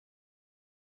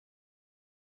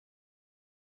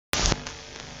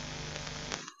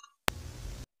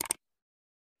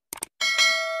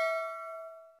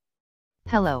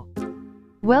Hello.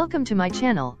 Welcome to my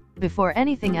channel. Before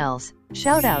anything else,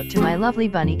 shout out to my lovely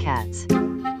bunny cats.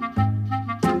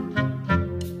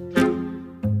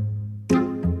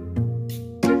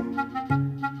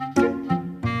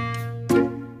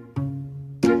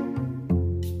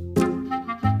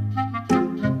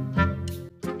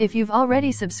 If you've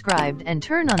already subscribed and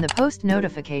turn on the post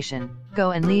notification,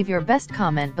 go and leave your best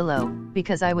comment below,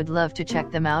 because I would love to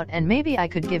check them out and maybe I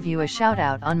could give you a shout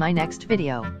out on my next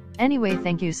video. Anyway,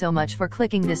 thank you so much for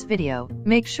clicking this video.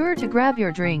 Make sure to grab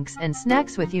your drinks and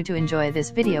snacks with you to enjoy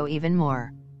this video even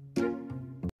more.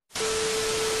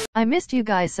 I missed you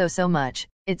guys so much,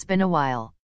 it's been a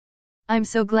while. I'm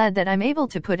so glad that I'm able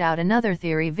to put out another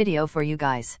theory video for you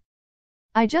guys.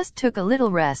 I just took a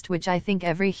little rest, which I think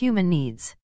every human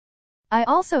needs. I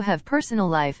also have personal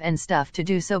life and stuff to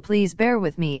do, so please bear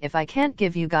with me if I can't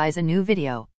give you guys a new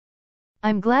video.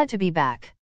 I'm glad to be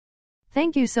back.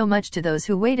 Thank you so much to those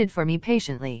who waited for me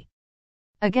patiently.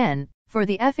 Again, for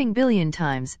the effing billion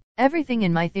times, everything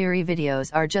in my theory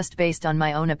videos are just based on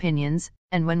my own opinions,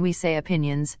 and when we say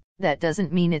opinions, that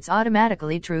doesn't mean it's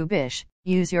automatically true, bish.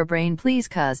 Use your brain please,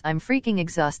 cause I'm freaking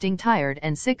exhausting, tired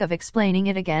and sick of explaining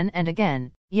it again and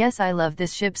again. Yes, I love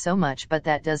this ship so much, but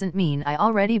that doesn't mean I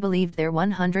already believed they're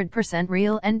 100%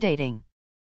 real and dating.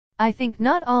 I think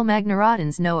not all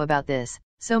Magnarodans know about this,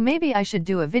 so maybe I should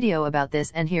do a video about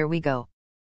this, and here we go.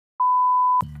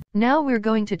 Now we're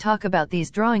going to talk about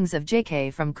these drawings of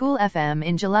JK from Cool FM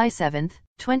in July 7,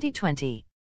 2020.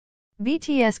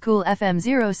 BTS Cool FM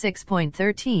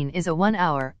 06.13 is a 1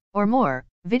 hour, or more,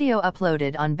 video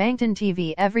uploaded on Bangtan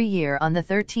TV every year on the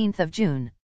 13th of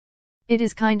June. It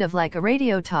is kind of like a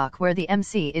radio talk where the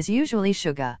MC is usually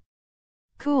Suga.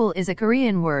 Cool is a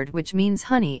Korean word which means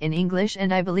honey in English,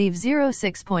 and I believe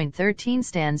 06.13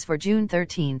 stands for June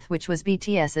 13th, which was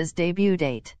BTS's debut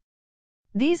date.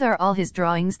 These are all his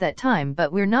drawings that time,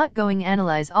 but we're not going to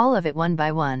analyze all of it one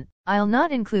by one. I'll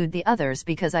not include the others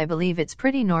because I believe it's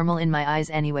pretty normal in my eyes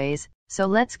anyways, so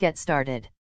let's get started.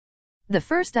 The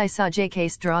first I saw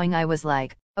JK's drawing I was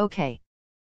like, okay.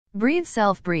 Breathe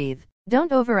self, breathe,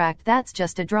 don't overact, that's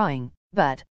just a drawing,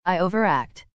 but, I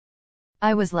overact.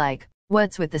 I was like,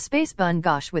 what's with the space bun,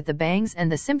 gosh, with the bangs and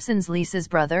the Simpsons, Lisa's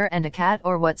brother and a cat,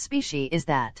 or what species is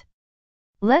that?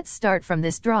 Let's start from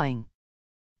this drawing.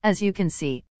 As you can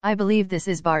see, I believe this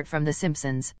is Bart from The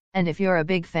Simpsons, and if you're a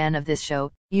big fan of this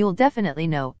show, you'll definitely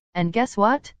know, and guess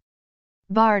what?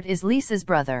 Bart is Lisa's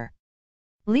brother.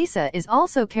 Lisa is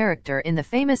also character in the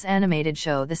famous animated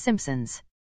show The Simpsons.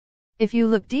 If you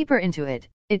look deeper into it,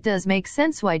 it does make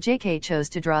sense why JK chose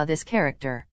to draw this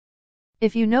character.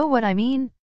 If you know what I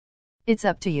mean? It's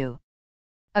up to you.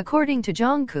 According to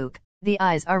Jungkook, the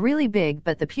eyes are really big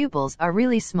but the pupils are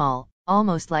really small,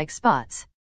 almost like spots.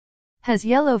 Has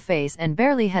yellow face and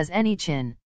barely has any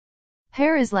chin.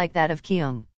 Hair is like that of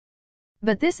Kyung.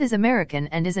 But this is American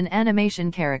and is an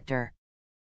animation character.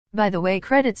 By the way,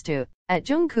 credits to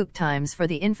 @Jungkook Times for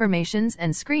the informations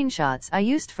and screenshots I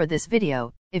used for this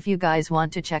video. If you guys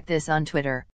want to check this on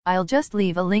Twitter, I'll just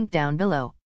leave a link down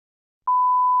below.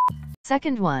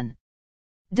 Second one.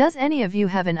 Does any of you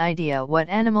have an idea what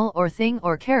animal or thing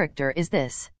or character is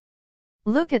this?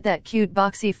 Look at that cute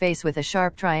boxy face with a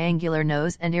sharp triangular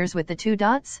nose and ears with the 2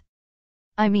 dots.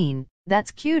 I mean,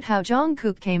 that's cute how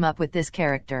Jungkook came up with this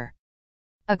character.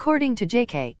 According to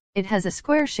JK, it has a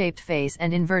square-shaped face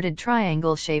and inverted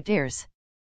triangle-shaped ears.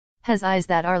 Has eyes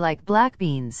that are like black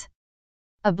beans.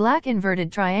 A black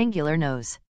inverted triangular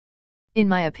nose. In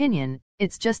my opinion,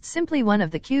 it's just simply one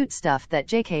of the cute stuff that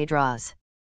JK draws.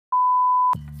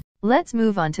 Let's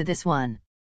move on to this one.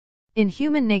 In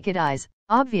human naked eyes,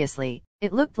 obviously,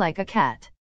 it looked like a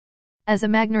cat. As a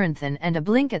Magnaranthan and a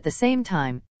blink at the same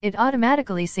time, it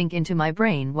automatically sink into my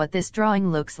brain what this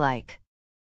drawing looks like.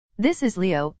 This is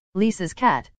Leo, Lisa's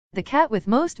cat, the cat with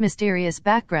most mysterious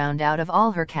background out of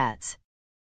all her cats.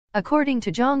 According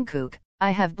to Jungkook, I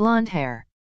have blonde hair.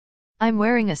 I'm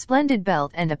wearing a splendid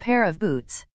belt and a pair of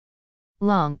boots.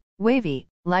 Long, wavy,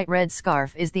 light red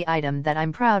scarf is the item that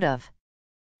I'm proud of.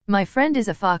 My friend is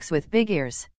a fox with big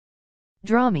ears.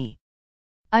 Draw me.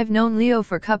 I've known Leo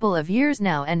for a couple of years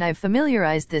now and I've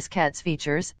familiarized this cat's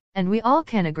features, and we all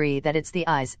can agree that it's the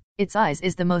eyes. Its eyes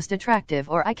is the most attractive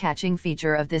or eye-catching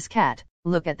feature of this cat.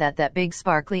 Look at that big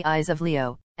sparkly eyes of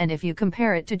Leo, and if you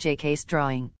compare it to JK's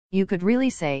drawing, you could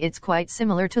really say it's quite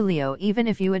similar to Leo even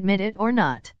if you admit it or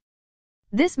not.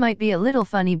 This might be a little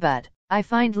funny, but I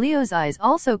find Leo's eyes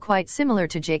also quite similar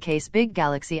to JK's big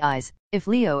galaxy eyes. If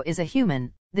Leo is a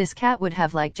human, this cat would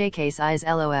have like JK's eyes,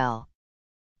 lol.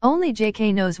 Only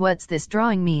JK knows what this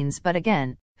drawing means, but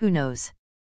again, who knows?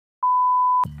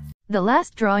 The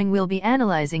last drawing we'll be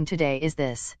analyzing today is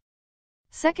this.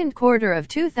 Second quarter of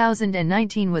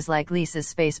 2019 was like Lisa's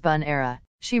space bun era.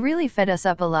 She really fed us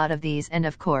up a lot of these, and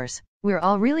of course, we're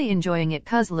all really enjoying it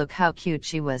cause look how cute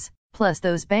she was, plus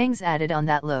those bangs added on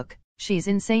that look, she's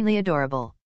insanely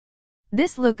adorable.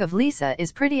 This look of Lisa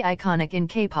is pretty iconic in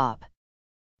K-pop.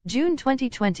 June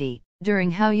 2020,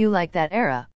 during How You Like That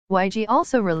era, YG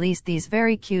also released these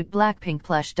very cute BLACKPINK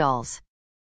plush dolls.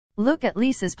 Look at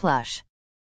Lisa's plush.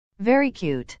 Very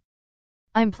cute.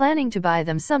 I'm planning to buy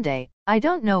them someday. I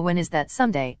don't know when is that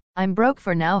someday. I'm broke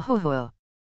for now, ho ho.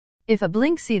 If a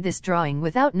blink see this drawing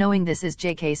without knowing this is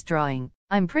JK's drawing,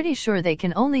 I'm pretty sure they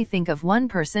can only think of one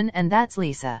person, and that's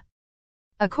Lisa.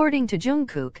 According to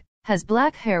Jungkook, has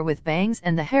black hair with bangs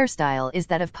and the hairstyle is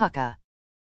that of Pucka.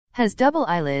 Has double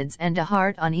eyelids and a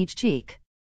heart on each cheek.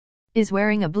 Is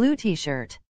wearing a blue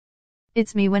t-shirt.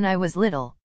 It's me when I was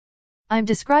little. I'm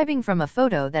describing from a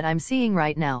photo that I'm seeing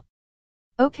right now.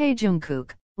 Okay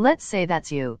Jungkook, let's say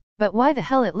that's you, but why the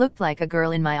hell it looked like a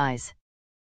girl in my eyes?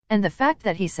 And the fact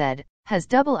that he said, has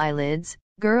double eyelids,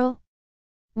 girl?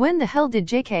 When the hell did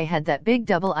JK had that big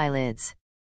double eyelids?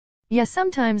 Yeah,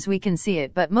 sometimes we can see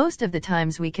it, but most of the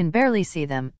times we can barely see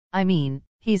them. I mean,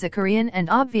 he's a Korean and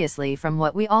obviously from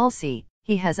what we all see,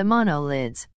 he has a mono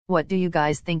lids. What do you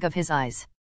guys think of his eyes?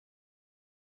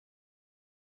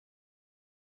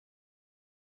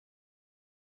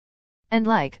 And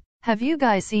like, have you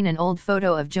guys seen an old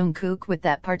photo of Jungkook with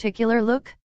that particular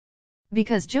look?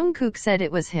 Because Jungkook said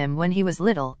it was him when he was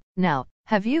little. Now,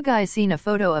 have you guys seen a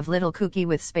photo of little Kookie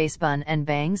with space bun and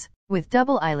bangs, with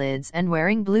double eyelids and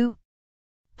wearing blue?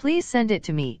 Please send it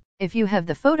to me, if you have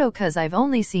the photo, cause I've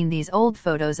only seen these old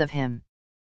photos of him.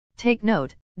 Take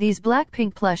note, these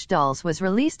BLACKPINK plush dolls was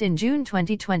released in June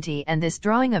 2020 and this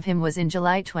drawing of him was in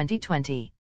July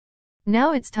 2020.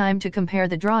 Now it's time to compare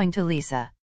the drawing to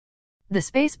Lisa. The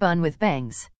space bun with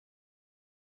bangs.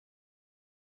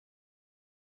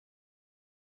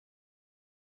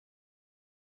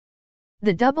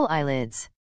 The double eyelids.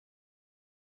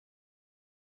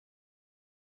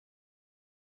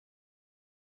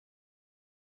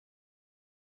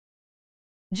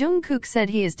 Jungkook said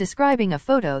he is describing a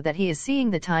photo that he is seeing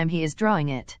the time he is drawing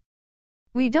it.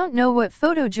 We don't know what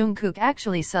photo Jungkook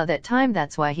actually saw that time,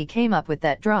 that's why he came up with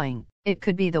that drawing. It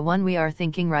could be the one we are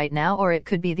thinking right now, or it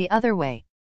could be the other way.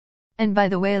 And by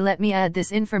the way, let me add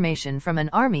this information from an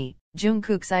ARMY,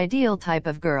 Jungkook's ideal type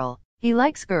of girl. He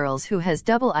likes girls who has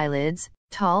double eyelids,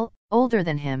 tall, older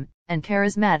than him, and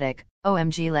charismatic.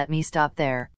 OMG, let me stop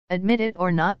there. Admit it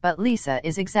or not, but Lisa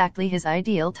is exactly his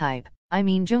ideal type. I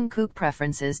mean, Jungkook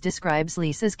preferences describes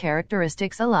Lisa's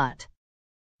characteristics a lot.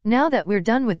 Now that we're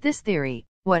done with this theory,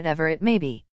 whatever it may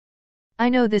be, I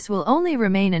know this will only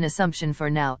remain an assumption for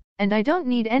now, and I don't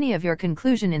need any of your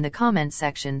conclusion in the comment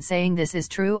section saying this is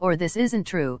true or this isn't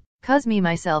true, cause me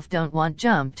myself don't want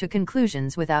jump to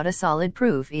conclusions without a solid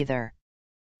proof either.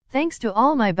 Thanks to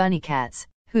all my bunny cats,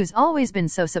 who's always been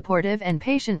so supportive and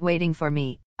patient waiting for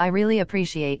me. I really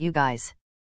appreciate you guys.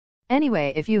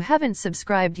 Anyway, if you haven't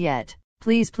subscribed yet,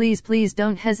 please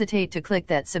don't hesitate to click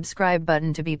that subscribe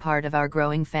button to be part of our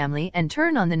growing family, and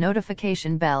turn on the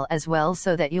notification bell as well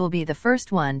so that you'll be the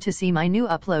first one to see my new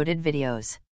uploaded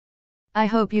videos. I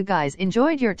hope you guys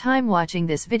enjoyed your time watching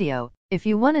this video. If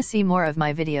you want to see more of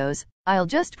my videos, I'll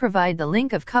just provide the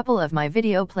link of couple of my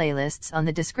video playlists on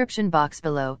the description box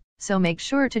below, so make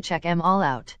sure to check them all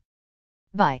out.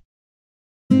 Bye.